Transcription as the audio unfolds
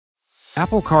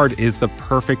Apple Card is the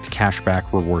perfect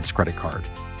cashback rewards credit card.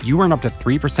 You earn up to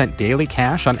 3% daily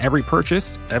cash on every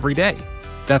purchase every day.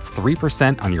 That's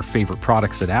 3% on your favorite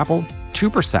products at Apple,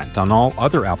 2% on all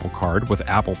other Apple Card with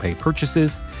Apple Pay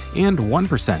purchases, and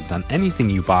 1% on anything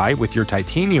you buy with your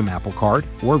titanium Apple Card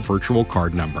or virtual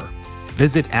card number.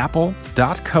 Visit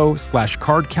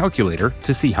apple.co/card calculator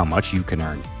to see how much you can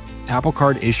earn. Apple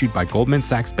Card issued by Goldman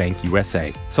Sachs Bank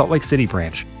USA, Salt Lake City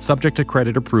branch, subject to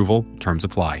credit approval, terms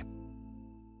apply.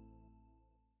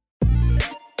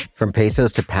 From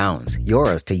pesos to pounds,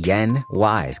 euros to yen,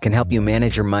 Wise can help you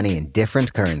manage your money in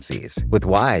different currencies. With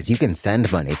Wise, you can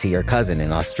send money to your cousin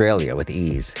in Australia with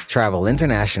ease, travel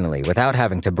internationally without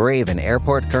having to brave an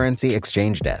airport currency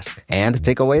exchange desk, and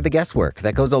take away the guesswork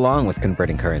that goes along with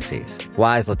converting currencies.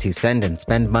 Wise lets you send and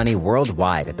spend money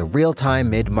worldwide at the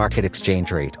real-time mid-market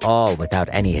exchange rate, all without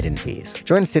any hidden fees.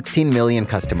 Join 16 million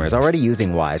customers already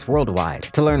using Wise worldwide.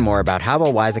 To learn more about how a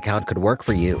Wise account could work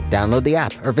for you, download the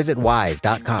app or visit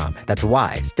wise.com. That's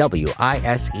Wise,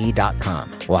 WISE.com.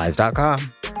 Wise.com.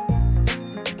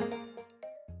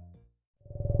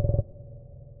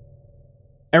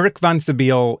 Erik van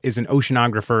Sabeel is an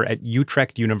oceanographer at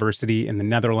Utrecht University in the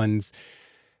Netherlands,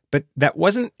 but that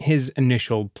wasn't his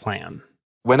initial plan.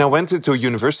 When I went into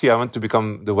university, I wanted to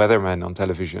become the weatherman on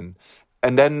television.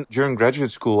 And then during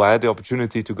graduate school, I had the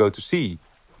opportunity to go to sea.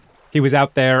 He was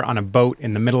out there on a boat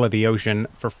in the middle of the ocean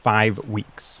for 5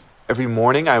 weeks. Every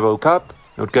morning I woke up,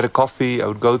 I would get a coffee, I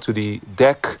would go to the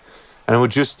deck, and I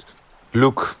would just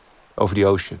look over the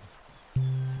ocean.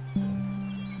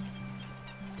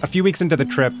 A few weeks into the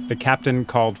trip, the captain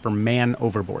called for man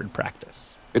overboard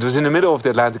practice. It was in the middle of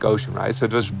the Atlantic Ocean, right? So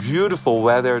it was beautiful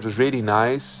weather, it was really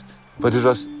nice, but it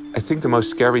was, I think, the most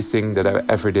scary thing that I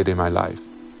ever did in my life.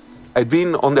 I'd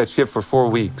been on that ship for 4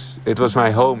 weeks. It was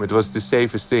my home, it was the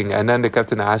safest thing, and then the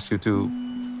captain asked you to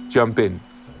jump in.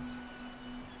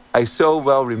 I so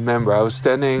well remember, I was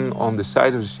standing on the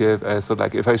side of the ship and I thought,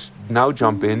 like, if I now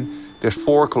jump in, there's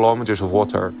 4 kilometers of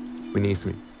water beneath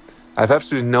me. I have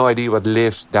absolutely no idea what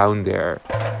lives down there.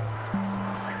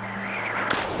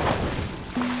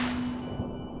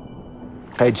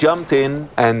 I jumped in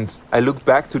and I looked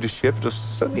back to the ship. It was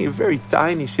suddenly a very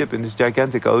tiny ship in this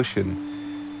gigantic ocean.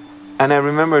 And I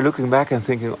remember looking back and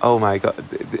thinking, oh my God,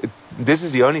 this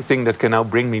is the only thing that can now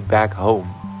bring me back home.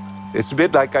 It's a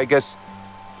bit like, I guess,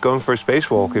 going for a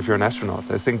spacewalk if you're an astronaut.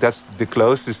 I think that's the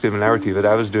closest similarity, but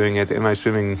I was doing it in my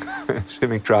swimming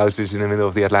trousers in the middle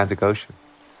of the Atlantic Ocean.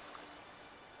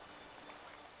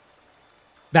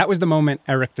 That was the moment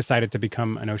Erik decided to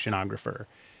become an oceanographer.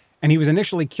 And he was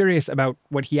initially curious about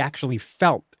what he actually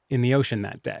felt in the ocean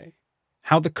that day,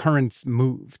 how the currents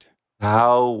moved.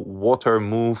 How water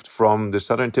moved from the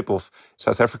southern tip of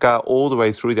South Africa all the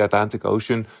way through the Atlantic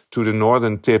Ocean to the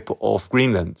northern tip of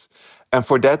Greenland. And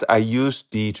for that, I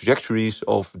used the trajectories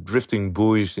of drifting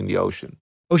buoys in the ocean.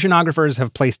 Oceanographers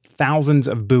have placed thousands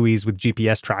of buoys with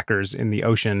GPS trackers in the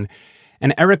ocean,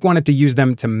 and Erik wanted to use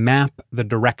them to map the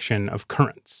direction of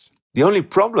currents. The only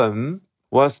problem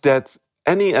was that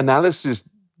any analysis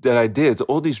that I did,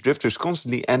 all these drifters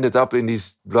constantly ended up in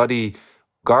these bloody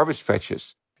garbage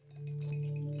patches.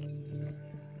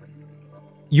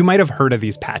 You might have heard of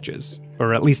these patches,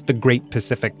 or at least the Great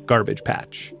Pacific Garbage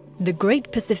Patch. The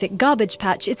Great Pacific Garbage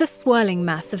Patch is a swirling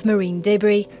mass of marine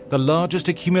debris. The largest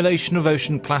accumulation of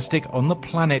ocean plastic on the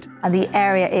planet. And the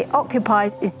area it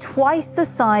occupies is twice the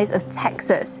size of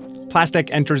Texas.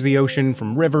 Plastic enters the ocean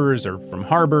from rivers or from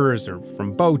harbors or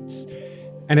from boats,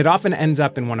 and it often ends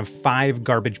up in one of 5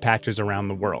 garbage patches around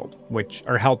the world, which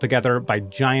are held together by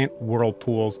giant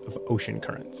whirlpools of ocean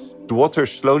currents. The water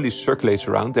slowly circulates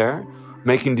around there,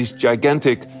 making these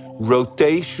gigantic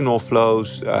rotational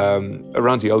flows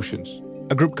around the oceans.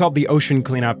 A group called the Ocean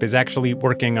Cleanup is actually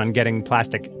working on getting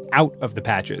plastic out of the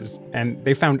patches, and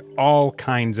they found all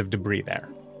kinds of debris there.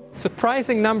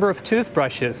 Surprising number of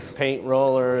toothbrushes, paint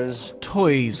rollers,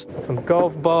 toys, some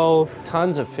golf balls,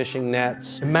 tons of fishing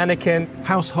nets, a mannequin,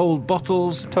 household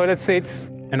bottles, toilet seats.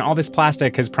 And all this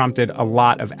plastic has prompted a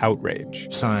lot of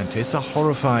outrage. Scientists are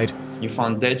horrified. You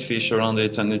find dead fish around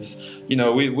it, and it's,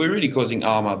 we're really causing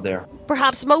harm up there.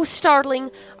 Perhaps most startling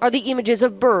are the images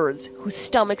of birds whose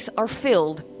stomachs are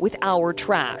filled with our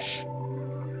trash.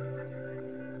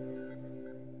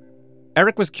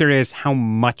 Erik was curious how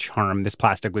much harm this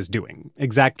plastic was doing,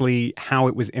 exactly how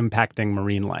it was impacting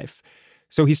marine life.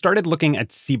 So he started looking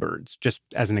at seabirds, just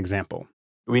as an example.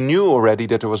 We knew already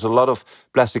that there was a lot of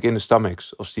plastic in the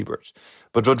stomachs of seabirds.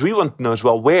 But what we want to know is,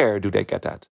 well, where do they get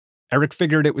that? Erik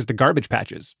figured it was the garbage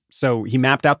patches. So he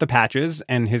mapped out the patches,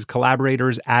 and his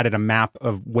collaborators added a map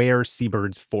of where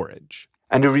seabirds forage.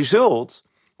 And the result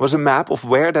was a map of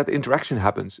where that interaction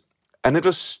happens. And it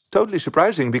was totally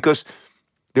surprising because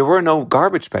there were no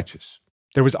garbage patches.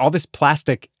 There was all this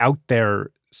plastic out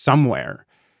there somewhere,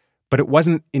 but it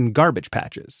wasn't in garbage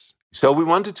patches. So we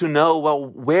wanted to know, well,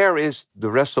 where is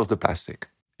the rest of the plastic?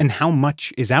 And how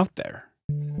much is out there?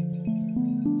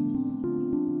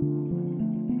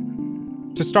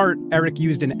 To start, Eric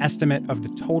used an estimate of the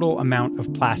total amount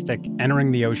of plastic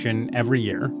entering the ocean every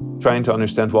year. Trying to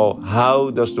understand, well,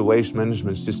 how does the waste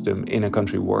management system in a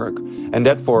country work? And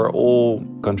that for all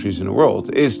countries in the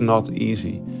world is not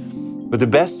easy. But the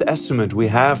best estimate we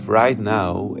have right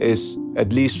now is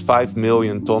at least 5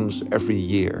 million tons every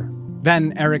year.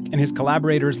 Then Eric and his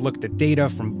collaborators looked at data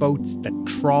from boats that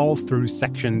trawl through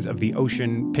sections of the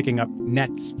ocean, picking up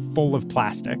nets full of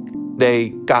plastic.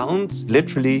 They count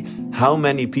literally how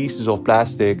many pieces of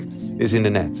plastic is in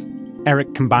the net.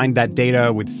 Eric combined that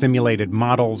data with simulated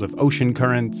models of ocean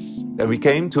currents. And we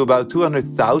came to about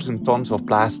 200,000 tons of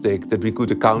plastic that we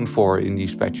could account for in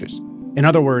these patches. In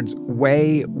other words,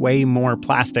 way, way more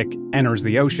plastic enters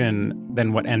the ocean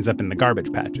than what ends up in the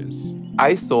garbage patches.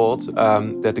 I thought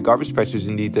that the garbage patches,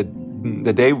 indeed,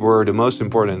 that they were the most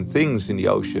important things in the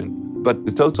ocean. But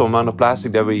the total amount of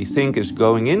plastic that we think is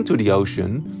going into the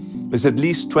ocean is at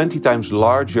least 20 times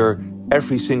larger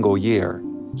every single year.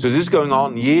 So this is going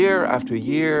on year after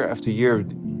year after year.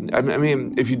 I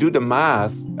mean, if you do the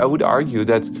math, I would argue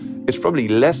that it's probably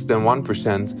less than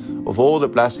 1% of all the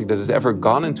plastic that has ever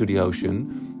gone into the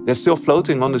ocean that's still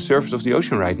floating on the surface of the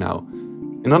ocean right now.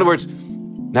 In other words,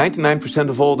 99%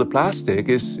 of all the plastic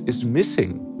is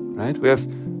missing, right? We have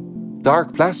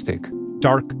dark plastic.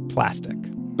 Dark plastic.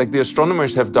 Like the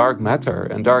astronomers have dark matter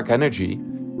and dark energy.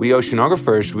 We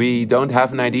oceanographers, we don't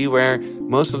have an idea where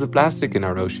most of the plastic in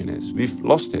our ocean is. We've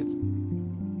lost it.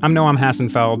 I'm Noam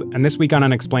Hassenfeld, and this week on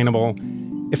Unexplainable,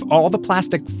 if all the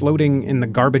plastic floating in the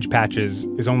garbage patches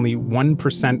is only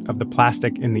 1% of the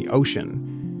plastic in the ocean,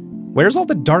 where's all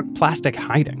the dark plastic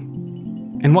hiding?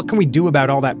 And what can we do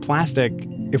about all that plastic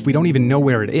if we don't even know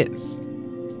where it is?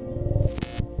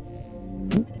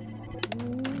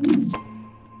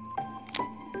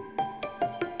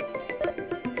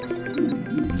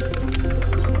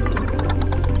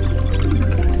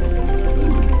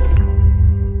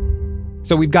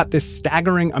 So we've got this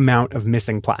staggering amount of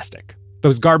missing plastic.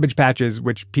 Those garbage patches,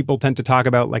 which people tend to talk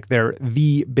about like they're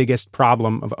the biggest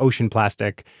problem of ocean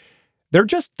plastic, they're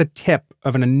just the tip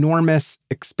of an enormous,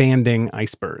 expanding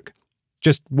iceberg.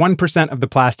 Just 1% of the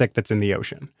plastic that's in the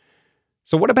ocean.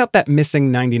 So what about that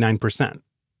missing 99%?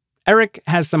 Eric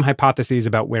has some hypotheses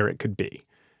about where it could be.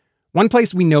 One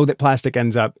place we know that plastic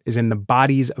ends up is in the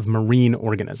bodies of marine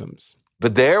organisms.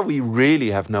 But there we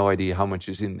really have no idea how much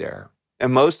is in there.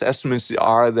 And most estimates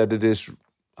are that it is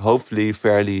hopefully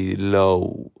fairly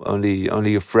low,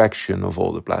 only a fraction of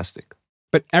all the plastic.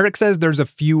 But Eric says there's a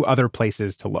few other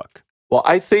places to look. Well,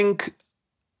 I think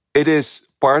it is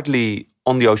partly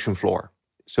on the ocean floor.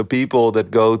 So people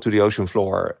that go to the ocean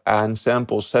floor and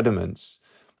sample sediments,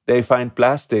 they find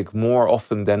plastic more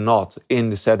often than not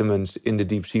in the sediments in the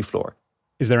deep sea floor.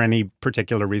 Is there any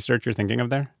particular research you're thinking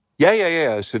of there?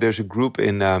 Yeah. So there's a group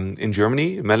in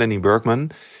Germany, Melanie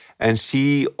Bergman, and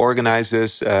she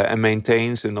organizes and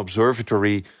maintains an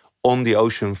observatory on the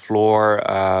ocean floor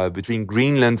between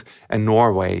Greenland and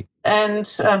Norway.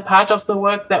 And part of the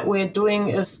work that we're doing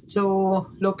is to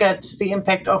look at the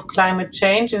impact of climate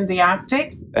change in the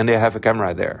Arctic. And they have a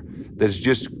camera there that's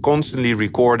just constantly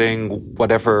recording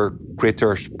whatever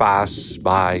critters pass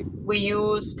by. We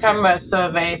use camera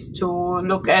surveys to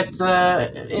look at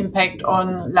the impact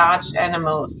on large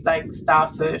animals like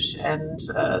starfish and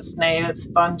snails,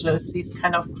 sponges, these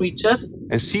kind of creatures.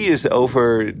 And she has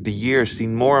over the years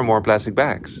seen more and more plastic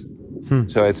bags.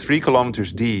 So at 3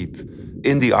 kilometers deep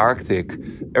in the Arctic,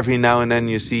 every now and then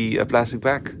you see a plastic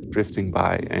bag drifting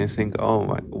by and you think, oh,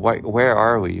 where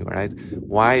are we, right?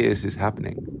 Why is this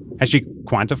happening? Has she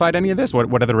quantified any of this?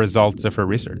 What are the results of her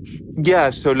research?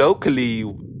 Yeah, so locally,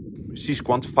 she's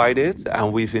quantified it,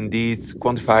 and we've indeed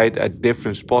quantified at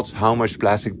different spots how much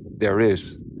plastic there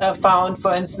is. Found,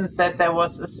 for instance, that there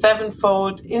was a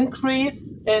 7-fold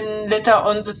increase in litter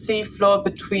on the seafloor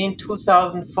between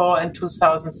 2004 and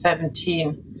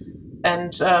 2017.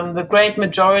 And the great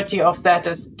majority of that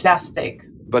is plastic.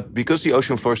 But because the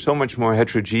ocean floor is so much more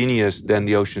heterogeneous than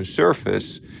the ocean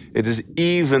surface, it is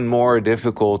even more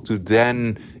difficult to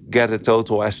then get a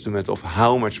total estimate of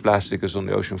how much plastic is on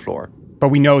the ocean floor. But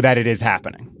we know that it is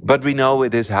happening. But we know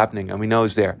it is happening, and we know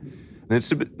it's there. And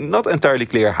it's not entirely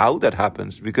clear how that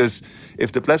happens, because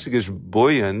if the plastic is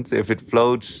buoyant, if it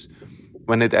floats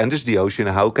when it enters the ocean,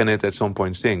 how can it at some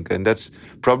point sink? And that's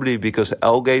probably because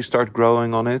algae start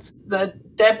growing on it. The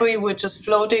debris which is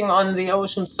floating on the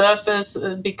ocean surface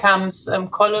becomes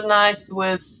colonized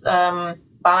with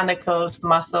barnacles,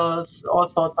 mussels, all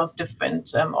sorts of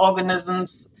different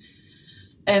organisms.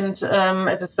 And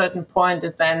at a certain point,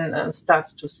 it then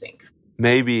starts to sink.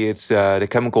 Maybe it's the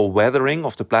chemical weathering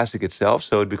of the plastic itself,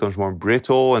 so it becomes more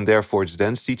brittle and therefore its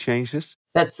density changes.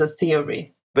 That's a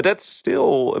theory. But that's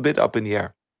still a bit up in the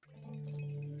air.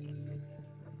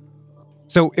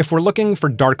 So if we're looking for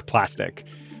dark plastic,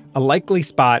 a likely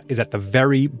spot is at the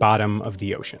very bottom of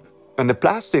the ocean. And the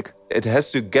plastic, it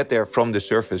has to get there from the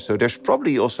surface, so there's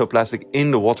probably also plastic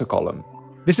in the water column.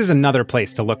 This is another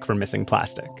place to look for missing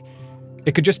plastic.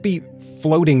 It could just be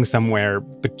floating somewhere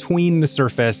between the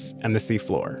surface and the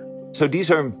seafloor. So these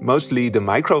are mostly the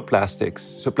microplastics.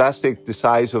 So plastic the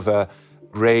size of a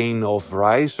grain of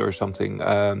rice or something,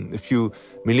 a few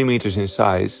millimeters in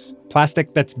size.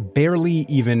 Plastic that's barely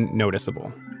even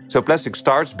noticeable. So plastic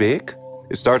starts big.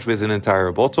 It starts with an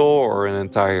entire bottle or an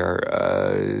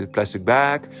entire plastic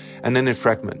bag, and then it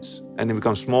fragments. And it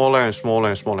becomes smaller and smaller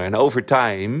and smaller. And over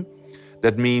time,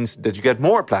 that means that you get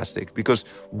more plastic because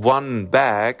one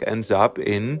bag ends up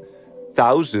in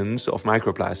thousands of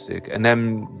microplastic and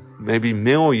then maybe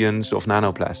millions of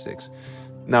nanoplastics.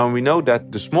 Now, we know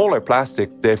that the smaller plastic,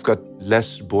 they've got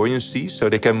less buoyancy, so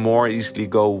they can more easily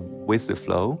go with the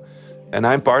flow. And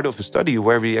I'm part of a study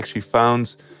where we actually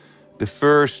found the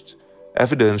first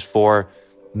evidence for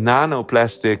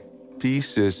nanoplastic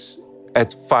pieces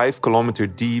at 5 kilometers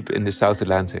deep in the South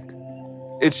Atlantic.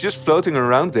 It's just floating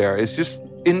around there. It's just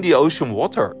in the ocean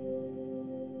water.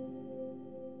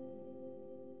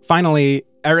 Finally,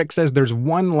 Eric says there's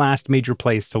one last major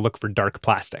place to look for dark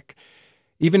plastic,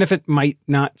 even if it might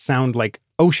not sound like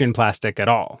ocean plastic at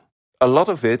all. A lot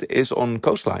of it is on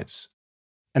coastlines.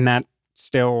 And that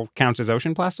still counts as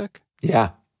ocean plastic? Yeah.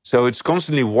 So it's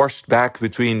constantly washed back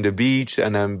between the beach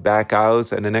and then back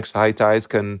out, and the next high tide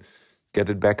can get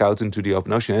it back out into the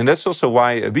open ocean. And that's also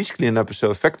why a beach cleanup is so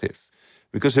effective.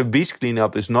 Because a beach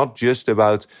cleanup is not just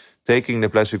about taking the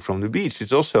plastic from the beach.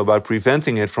 It's also about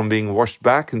preventing it from being washed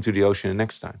back into the ocean the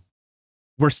next time.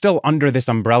 We're still under this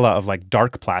umbrella of like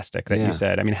dark plastic that you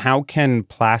said. I mean, how can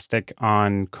plastic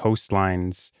on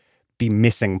coastlines be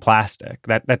missing plastic?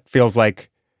 That feels like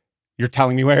you're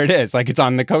telling me where it is, like it's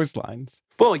on the coastlines.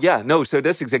 Well, yeah, no, so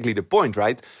that's exactly the point,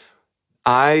 right?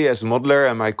 I, as a modeler,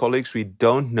 and my colleagues, we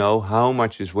don't know how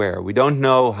much is where. We don't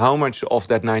know how much of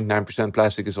that 99%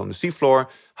 plastic is on the seafloor,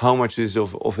 how much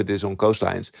of it is on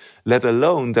coastlines, let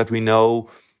alone that we know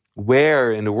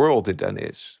where in the world it then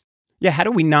is. Yeah, how do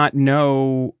we not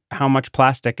know how much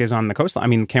plastic is on the coastline? I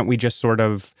mean, can't we just sort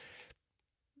of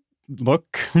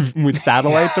look with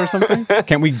satellites or something?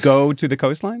 Can't we go to the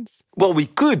coastlines? Well, we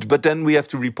could, but then we have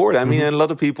to report. I mean, a lot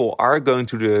of people are going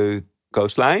to the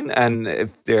coastline, and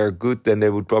if they're good, then they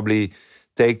would probably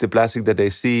take the plastic that they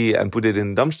see and put it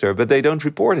in a dumpster, but they don't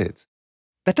report it.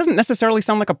 That doesn't necessarily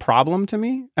sound like a problem to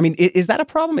me. I mean, is that a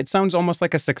problem? It sounds almost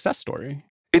like a success story.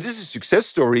 It is a success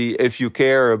story if you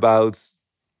care about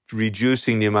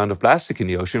reducing the amount of plastic in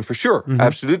the ocean, for sure.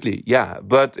 Absolutely, yeah.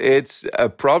 But it's a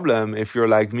problem if you're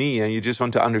like me and you just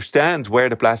want to understand where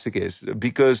the plastic is,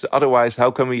 because otherwise,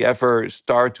 how can we ever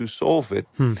start to solve it?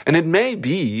 And it may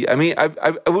be, I mean,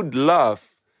 I would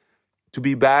love to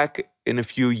be back in a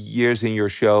few years in your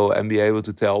show and be able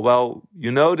to tell, well,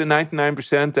 you know, the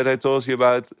 99% that I told you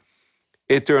about,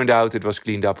 it turned out it was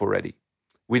cleaned up already.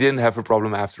 We didn't have a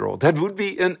problem after all. That would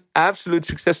be an absolute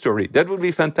success story. That would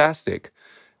be fantastic.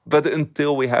 But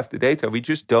until we have the data, we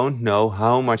just don't know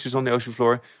how much is on the ocean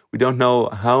floor. We don't know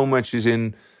how much is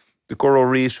in the coral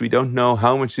reefs. We don't know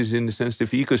how much is in the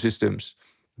sensitive ecosystems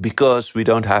because we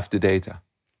don't have the data.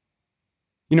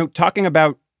 You know, talking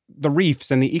about the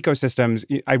reefs and the ecosystems,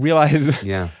 I realize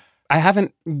I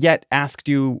haven't yet asked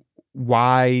you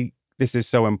why this is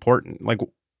so important. Like,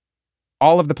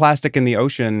 all of the plastic in the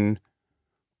ocean,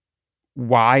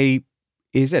 why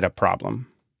is it a problem?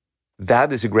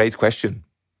 That is a great question.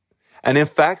 And in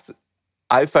fact,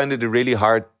 I find it a really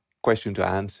hard question to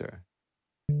answer.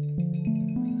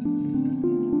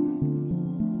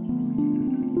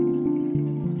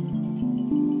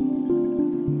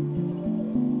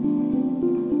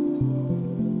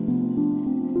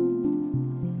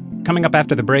 Coming up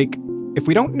after the break, if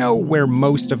we don't know where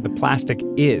most of the plastic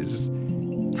is,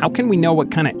 how can we know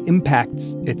what kind of impacts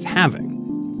it's having?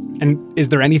 And is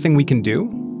there anything we can do?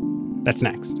 That's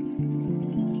next.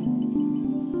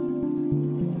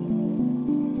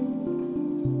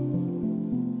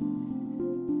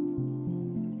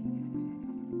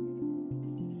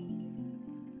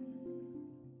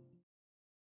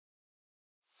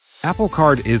 Apple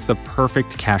Card is the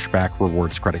perfect cashback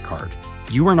rewards credit card.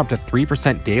 you earn up to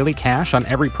 3% daily cash on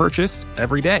every purchase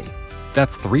every day.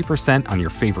 That's 3% on your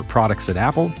favorite products at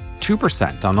Apple,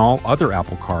 2% on all other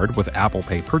Apple Card with Apple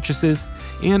Pay purchases,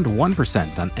 and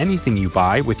 1% on anything you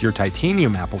buy with your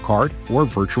titanium Apple Card or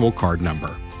virtual card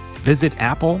number. Visit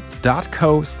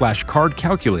apple.co/card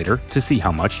calculator to see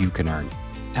how much you can earn.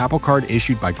 Apple Card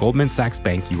issued by Goldman Sachs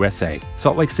Bank USA,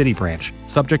 Salt Lake City branch,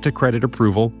 subject to credit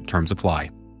approval, terms apply.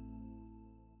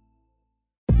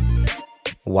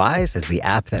 Wise is the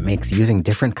app that makes using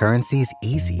different currencies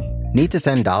easy. Need to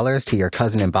send dollars to your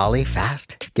cousin in Bali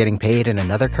fast? Getting paid in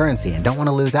another currency and don't want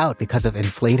to lose out because of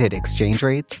inflated exchange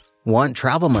rates? Want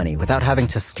travel money without having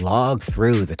to slog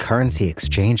through the currency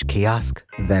exchange kiosk?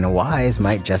 Then Wise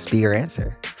might just be your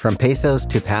answer. From pesos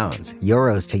to pounds,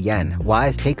 euros to yen,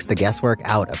 Wise takes the guesswork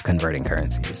out of converting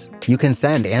currencies. You can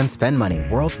send and spend money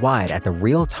worldwide at the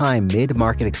real-time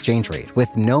mid-market exchange rate with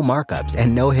no markups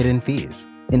and no hidden fees.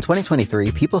 In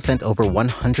 2023, people sent over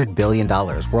 $100 billion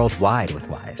worldwide with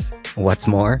Wise. What's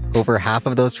more, over half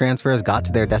of those transfers got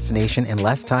to their destination in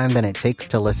less time than it takes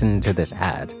to listen to this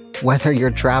ad. Whether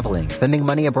you're traveling, sending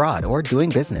money abroad, or doing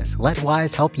business, let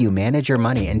Wise help you manage your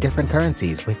money in different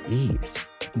currencies with ease.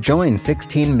 Join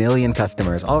 16 million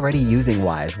customers already using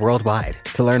Wise worldwide.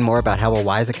 To learn more about how a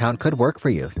Wise account could work for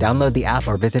you, download the app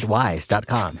or visit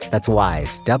wise.com. That's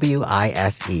Wise,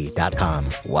 WISE.com.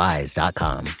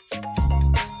 Wise.com.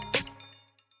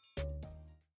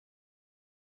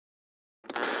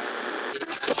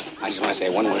 I just want to say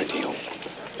one word to you.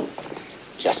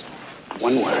 Just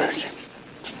one word.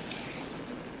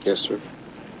 Yes, sir.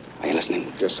 Are you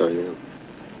listening? Yes, I am.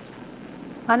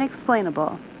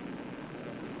 Unexplainable.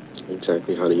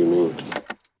 Exactly. How do you mean?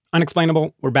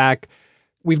 Unexplainable. We're back.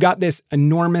 We've got this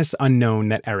enormous unknown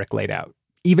that Eric laid out.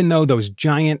 Even though those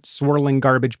giant swirling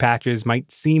garbage patches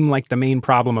might seem like the main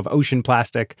problem of ocean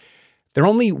plastic, they're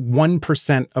only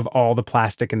 1% of all the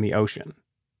plastic in the ocean.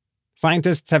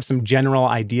 Scientists have some general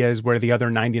ideas where the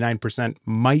other 99%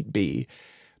 might be,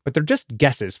 but they're just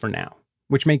guesses for now,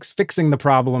 which makes fixing the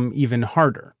problem even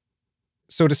harder.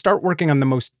 So to start working on the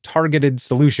most targeted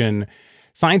solution,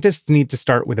 scientists need to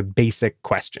start with a basic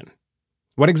question.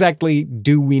 What exactly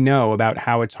do we know about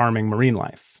how it's harming marine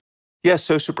life? Yes,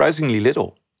 so surprisingly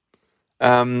little.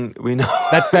 We know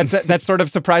that's sort of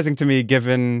surprising to me,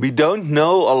 given we don't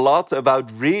know a lot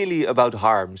about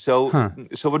harm. So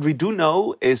what we do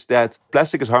know is that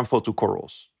plastic is harmful to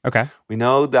corals. Okay. We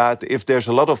know that if there's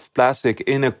a lot of plastic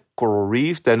in a coral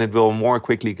reef, then it will more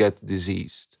quickly get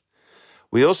diseased.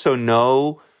 We also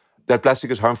know that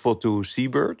plastic is harmful to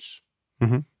seabirds.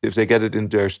 Mm-hmm. If they get it in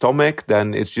their stomach,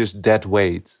 then it's just dead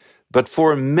weight. But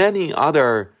for many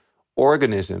other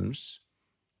organisms,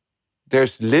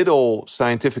 there's little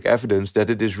scientific evidence that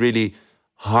it is really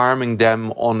harming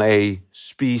them on a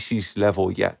species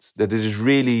level yet. That it is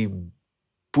really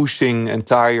pushing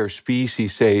entire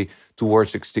species, say,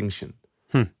 towards extinction.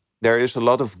 There is a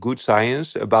lot of good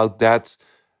science about that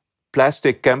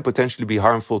plastic can potentially be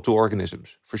harmful to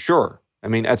organisms, for sure. I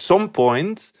mean, at some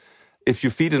point, if you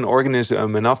feed an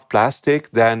organism enough plastic,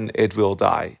 then it will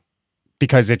die.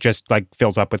 Because it just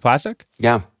fills up with plastic?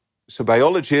 Yeah. So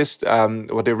biologists,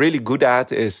 what they're really good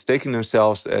at is taking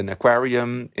themselves an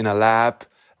aquarium in a lab,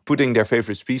 putting their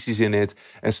favorite species in it,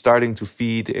 and starting to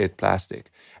feed it plastic.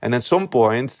 And at some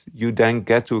point, you then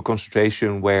get to a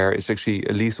concentration where it's actually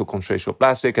a lethal concentration of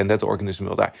plastic, and that organism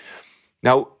will die.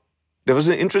 Now, there was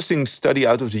an interesting study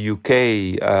out of the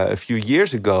UK a few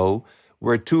years ago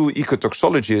where two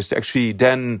ecotoxicologists actually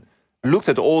then looked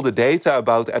at all the data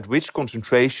about at which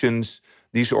concentrations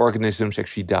these organisms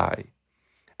actually die.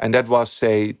 And that was,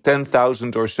 say,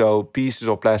 10,000 or so pieces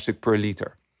of plastic per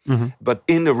liter. Mm-hmm. But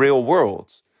in the real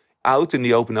world, out in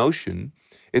the open ocean,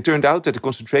 it turned out that the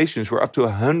concentrations were up to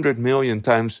 100 million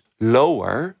times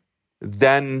lower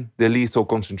than the lethal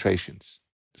concentrations.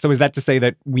 So is that to say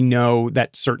that we know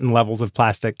that certain levels of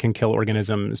plastic can kill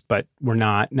organisms, but we're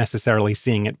not necessarily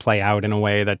seeing it play out in a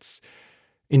way that's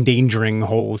endangering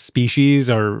whole species,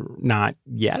 or not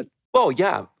yet? Well,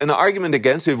 yeah. An argument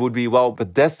against it would be, well,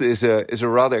 but death is a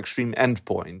rather extreme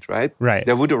endpoint, right? Right.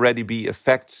 There would already be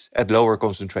effects at lower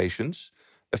concentrations,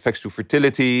 effects to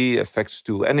fertility, effects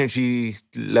to energy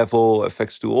level,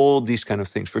 effects to all these kind of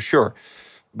things, for sure.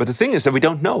 But the thing is that we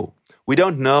don't know. We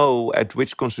don't know at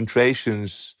which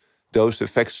concentrations those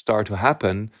effects start to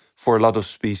happen for a lot of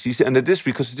species. And it is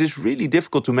because it is really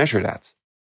difficult to measure that.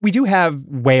 We do have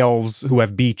whales who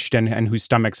have beached and whose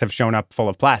stomachs have shown up full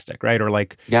of plastic, right? Or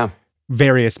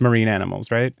various marine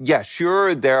animals, right? Yeah,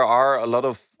 sure. There are a lot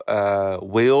of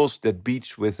whales that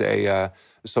beach with a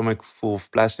stomach full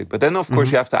of plastic. But then, of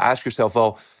course, you have to ask yourself,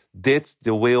 well, did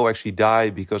the whale actually die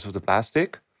because of the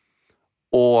plastic?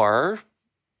 Or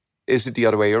is it the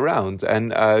other way around?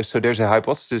 And so there's a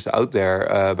hypothesis out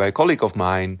there by a colleague of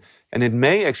mine, and it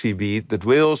may actually be that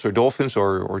whales or dolphins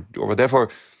or whatever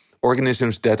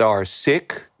organisms that are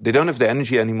sick, they don't have the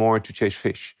energy anymore to chase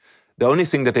fish. The only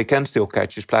thing that they can still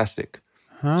catch is plastic.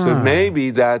 So it may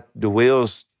be that the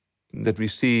whales that we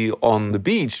see on the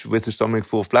beach with the stomach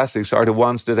full of plastics are the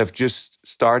ones that have just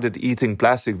started eating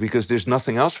plastic because there's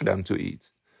nothing else for them to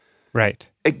eat. Right.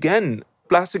 Again,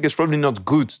 plastic is probably not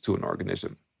good to an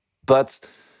organism. But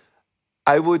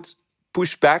I would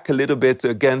push back a little bit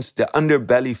against the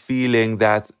underbelly feeling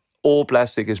that all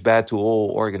plastic is bad to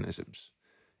all organisms.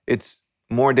 It's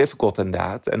more difficult than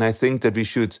that. And I think that we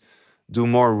should do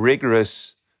more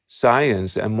rigorous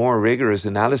science and more rigorous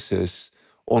analysis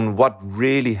on what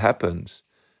really happens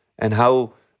and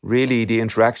how really the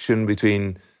interaction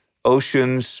between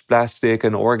oceans, plastic,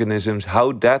 and organisms,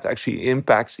 how that actually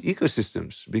impacts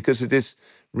ecosystems. Because it is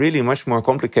really much more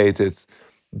complicated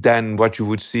than what you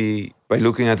would see by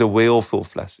looking at a whale full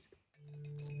of plastic.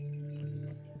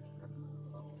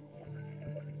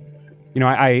 You know,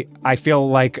 I feel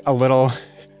like a little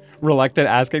reluctant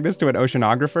asking this to an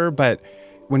oceanographer, but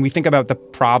when we think about the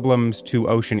problems to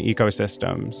ocean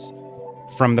ecosystems,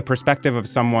 from the perspective of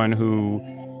someone who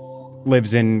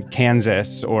lives in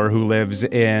Kansas or who lives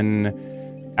in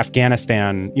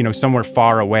Afghanistan, you know, somewhere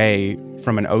far away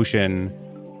from an ocean,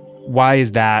 why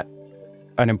is that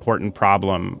an important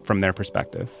problem from their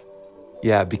perspective?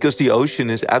 Yeah, because the ocean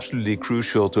is absolutely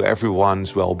crucial to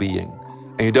everyone's well-being.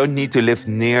 And you don't need to live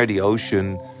near the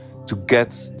ocean to get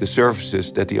the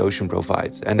services that the ocean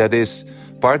provides. And that is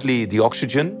partly the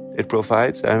oxygen it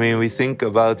provides. I mean, we think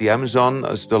about the Amazon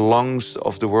as the lungs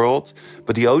of the world,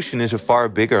 but the ocean is a far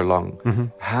bigger lung. Mm-hmm.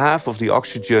 Half of the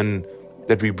oxygen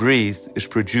that we breathe is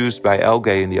produced by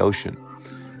algae in the ocean.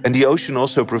 And the ocean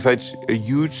also provides a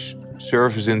huge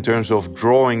service in terms of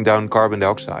drawing down carbon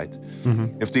dioxide.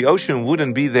 Mm-hmm. If the ocean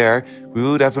wouldn't be there, we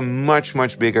would have a much,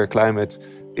 much bigger climate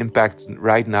impact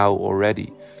right now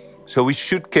already. So we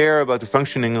should care about the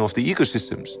functioning of the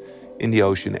ecosystems in the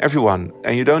ocean, everyone.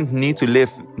 And you don't need to live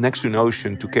next to an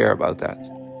ocean to care about that.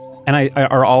 And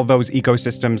are all those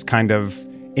ecosystems kind of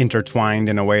intertwined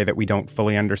in a way that we don't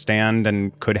fully understand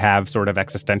and could have sort of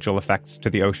existential effects to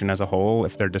the ocean as a whole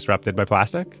if they're disrupted by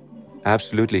plastic?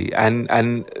 Absolutely. And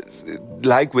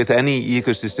like with any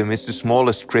ecosystem, it's the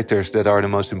smallest critters that are the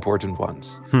most important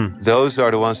ones. Those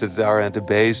are the ones that are at the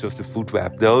base of the food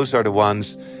web. Those are the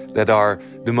ones that are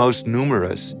the most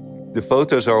numerous. The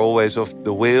photos are always of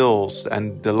the whales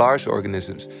and the large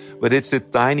organisms, but it's the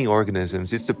tiny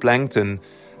organisms, it's the plankton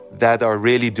that are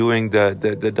really doing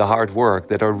the hard work,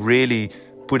 that are really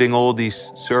putting all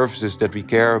these services that we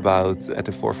care about at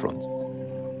the forefront.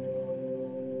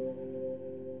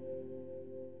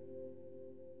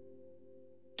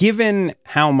 Given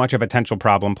how much of a potential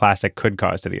problem plastic could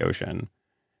cause to the ocean,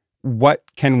 what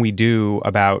can we do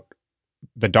about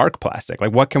the dark plastic?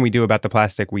 Like, what can we do about the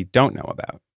plastic we don't know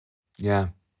about? Yeah.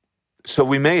 So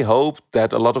we may hope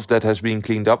that a lot of that has been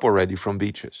cleaned up already from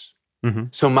beaches. Mm-hmm.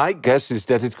 So my guess is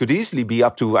that it could easily be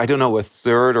up to, a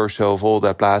third or so of all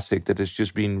that plastic that has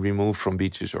just been removed from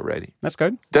beaches already. That's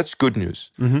good. That's good news.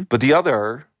 Mm-hmm. But the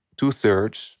other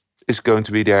 2/3 is going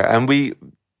to be there. And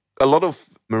a lot of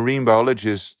marine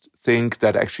biologists think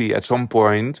that actually at some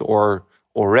point or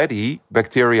already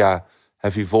bacteria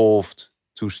have evolved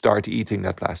to start eating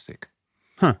that plastic.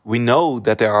 We know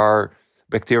that there are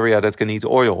bacteria that can eat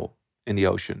oil in the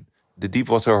ocean. The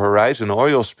Deepwater Horizon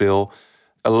oil spill,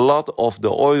 a lot of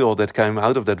the oil that came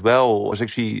out of that well was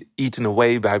actually eaten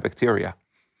away by bacteria.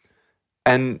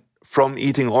 And from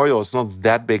eating oil, it's not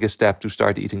that big a step to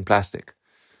start eating plastic.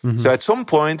 Mm-hmm. So at some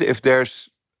point, if there's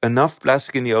enough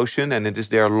plastic in the ocean and it is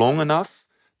there long enough,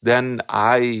 then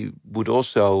I would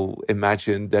also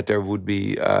imagine that there would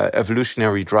be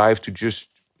evolutionary drive to just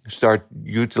start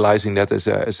utilizing that as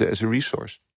a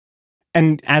resource.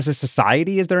 And as a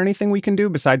society, is there anything we can do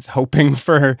besides hoping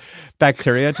for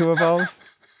bacteria to evolve?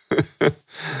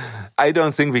 I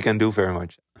don't think we can do very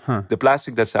much. The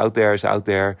plastic that's out there is out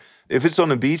there. If it's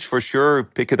on a beach, for sure,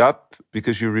 pick it up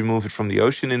because you remove it from the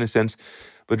ocean in a sense.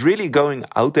 But really going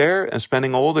out there and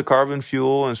spending all the carbon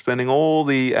fuel and spending all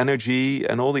the energy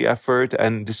and all the effort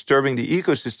and disturbing the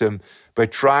ecosystem by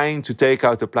trying to take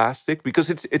out the plastic, because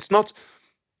it's not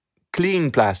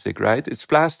clean plastic, right? It's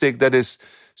plastic that is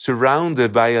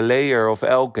surrounded by a layer of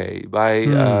algae, by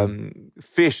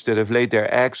fish that have laid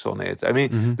their eggs on it. I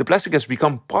mean, the plastic has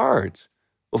become part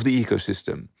of the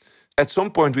ecosystem. At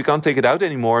some point, we can't take it out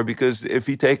anymore because if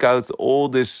we take out all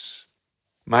this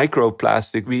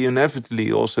microplastic, we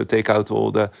inevitably also take out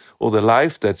all the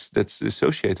life that's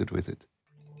associated with it.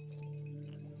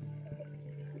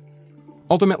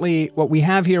 Ultimately, what we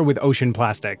have here with ocean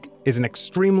plastic is an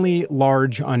extremely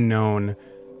large unknown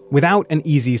without an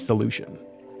easy solution.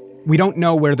 We don't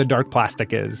know where the dark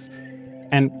plastic is,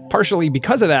 and partially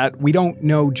because of that, we don't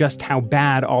know just how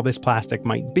bad all this plastic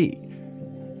might be.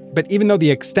 But even though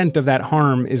the extent of that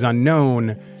harm is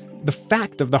unknown, the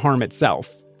fact of the harm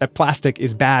itself, that plastic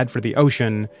is bad for the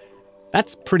ocean,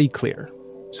 that's pretty clear.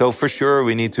 So for sure,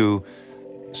 we need to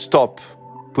stop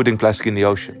putting plastic in the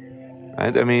ocean.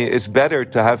 Right? I mean, it's better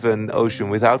to have an ocean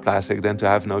without plastic than to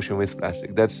have an ocean with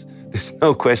plastic. There's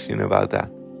no question about that.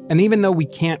 And even though we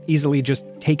can't easily just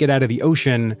take it out of the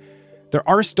ocean, there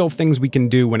are still things we can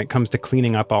do when it comes to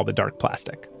cleaning up all the dark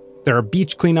plastic. There are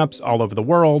beach cleanups all over the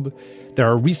world. There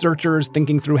are researchers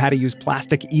thinking through how to use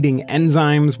plastic-eating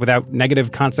enzymes without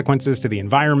negative consequences to the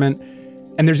environment.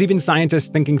 And there's even scientists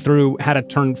thinking through how to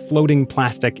turn floating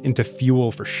plastic into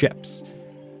fuel for ships.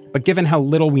 But given how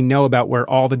little we know about where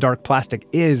all the dark plastic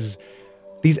is,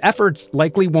 these efforts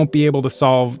likely won't be able to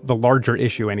solve the larger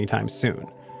issue anytime soon.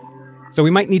 So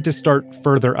we might need to start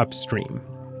further upstream.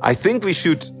 I think we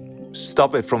should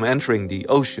stop it from entering the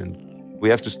ocean. We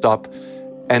have to stop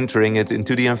entering it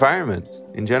into the environment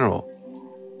in general.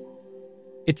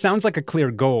 It sounds like a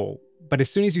clear goal, but as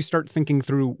soon as you start thinking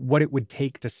through what it would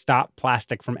take to stop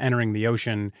plastic from entering the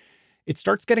ocean, it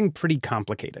starts getting pretty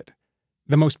complicated.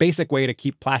 The most basic way to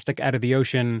keep plastic out of the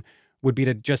ocean would be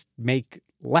to just make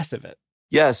less of it.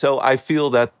 Yeah, so I feel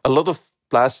that a lot of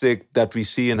plastic that we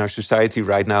see in our society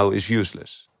right now is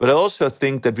useless. But I also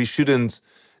think that we shouldn't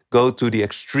go to the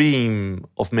extreme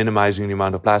of minimizing the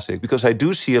amount of plastic, because I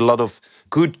do see a lot of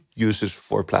good uses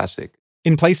for plastic.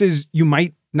 In places you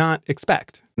might not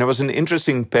expect. There was an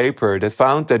interesting paper that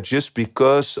found that just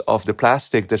because of the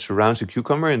plastic that surrounds a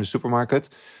cucumber in the supermarket,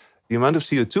 the amount of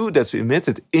CO2 that's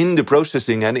emitted in the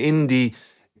processing and in the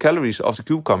calories of the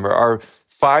cucumber are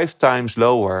 5 times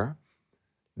lower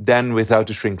than without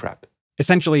the shrink wrap.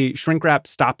 Essentially, shrink wrap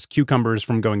stops cucumbers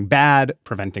from going bad,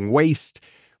 preventing waste,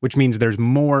 which means there's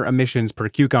more emissions per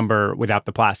cucumber without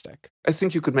the plastic. I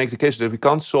think you could make the case that we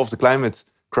can't solve the climate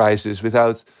crisis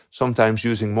without sometimes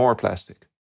using more plastic.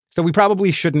 So we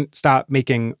probably shouldn't stop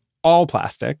making all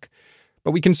plastic,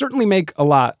 but we can certainly make a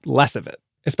lot less of it,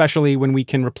 especially when we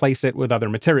can replace it with other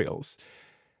materials.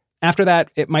 After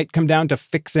that, it might come down to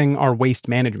fixing our waste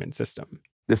management system.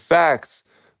 The fact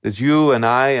that you and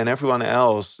I and everyone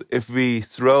else, if we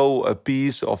throw a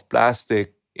piece of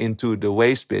plastic into the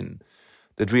waste bin,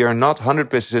 that we are not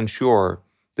 100% sure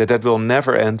that that will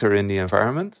never enter in the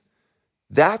environment,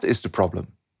 that is the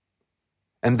problem.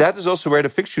 And that is also where the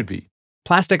fix should be.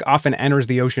 Plastic often enters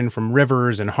the ocean from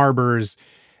rivers and harbors,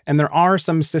 and there are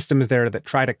some systems there that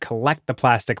try to collect the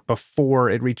plastic before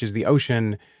it reaches the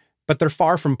ocean, but they're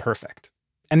far from perfect.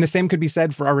 And the same could be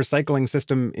said for our recycling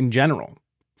system in general.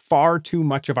 Far too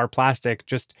much of our plastic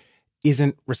just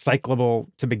isn't recyclable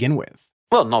to begin with.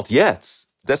 Well, not yet.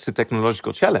 That's the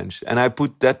technological challenge. And I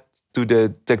put that to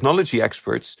the technology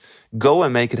experts. Go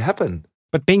and make it happen.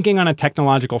 But banking on a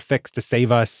technological fix to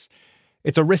save us,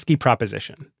 it's a risky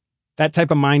proposition. That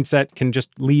type of mindset can just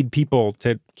lead people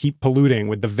to keep polluting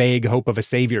with the vague hope of a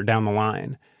savior down the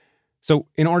line. So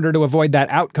in order to avoid that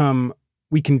outcome,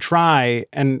 we can try,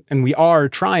 and we are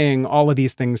trying all of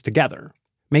these things together.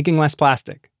 Making less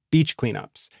plastic, beach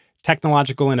cleanups,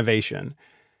 technological innovation.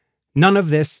 None of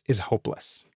this is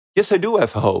hopeless. Yes, I do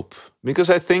have hope, because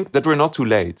I think that we're not too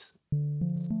late.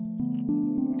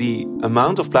 The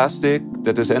amount of plastic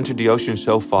that has entered the ocean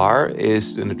so far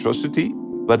is an atrocity,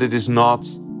 but it is not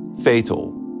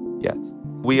fatal yet.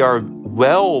 We are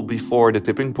well before the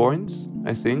tipping point,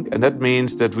 I think, and that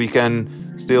means that we can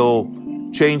still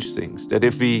change things. That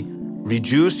if we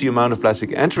reduce the amount of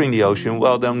plastic entering the ocean,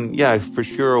 well then, yeah, for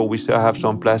sure, we still have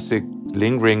some plastic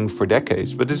lingering for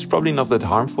decades, but it's probably not that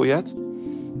harmful yet.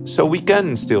 So we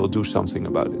can still do something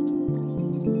about it.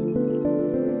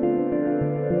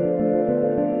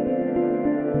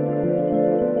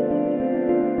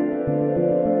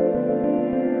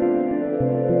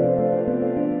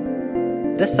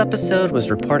 This episode was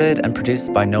reported and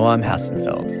produced by Noam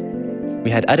Hassenfeld.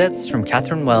 We had edits from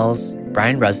Catherine Wells,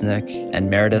 Brian Resnick, and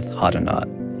Meredith Hoddinott.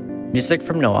 Music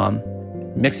from Noam,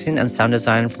 mixing and sound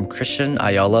design from Christian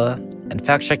Ayala, and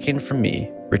fact-checking from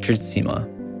me, Richard Sima.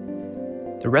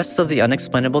 The rest of the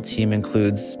Unexplainable team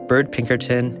includes Bird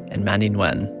Pinkerton and Mandy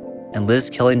Nguyen, and Liz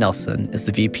Kelly-Nelson is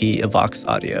the VP of Vox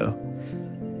Audio.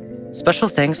 Special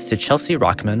thanks to Chelsea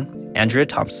Rockman, Andrea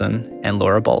Thompson, and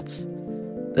Laura Bolt.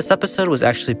 This episode was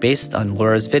actually based on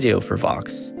Laura's video for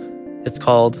Vox. It's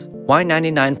called Why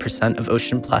 99% of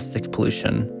Ocean Plastic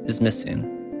Pollution is Missing.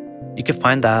 You can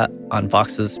find that on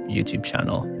Vox's YouTube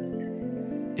channel.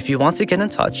 If you want to get in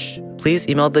touch, please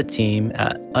email the team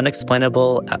at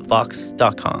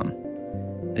unexplainable@vox.com.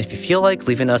 And if you feel like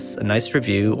leaving us a nice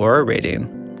review or a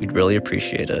rating, we'd really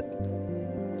appreciate it.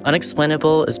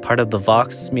 Unexplainable is part of the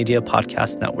Vox Media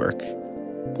Podcast Network.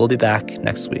 We'll be back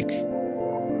next week.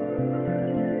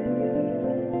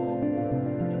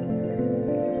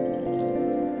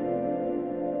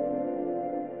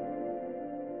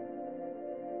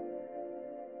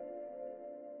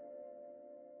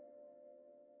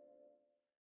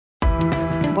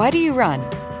 Why do you run?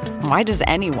 Why does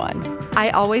anyone? I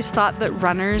always thought that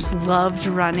runners loved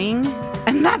running,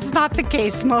 and that's not the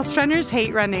case. Most runners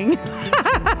hate running,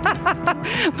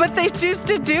 but they choose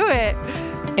to do it.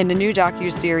 In the new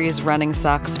docuseries Running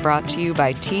Sucks, brought to you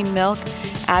by Team Milk,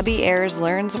 Abby Ayers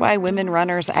learns why women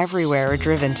runners everywhere are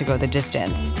driven to go the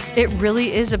distance. It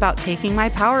really is about taking my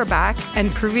power back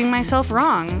and proving myself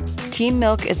wrong. Team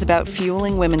Milk is about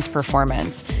fueling women's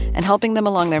performance and helping them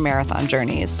along their marathon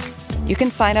journeys. You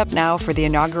can sign up now for the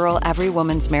inaugural Every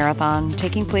Woman's Marathon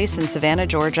taking place in Savannah,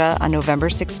 Georgia on November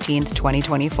 16th,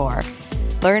 2024.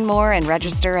 Learn more and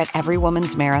register at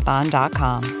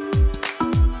everywomansmarathon.com.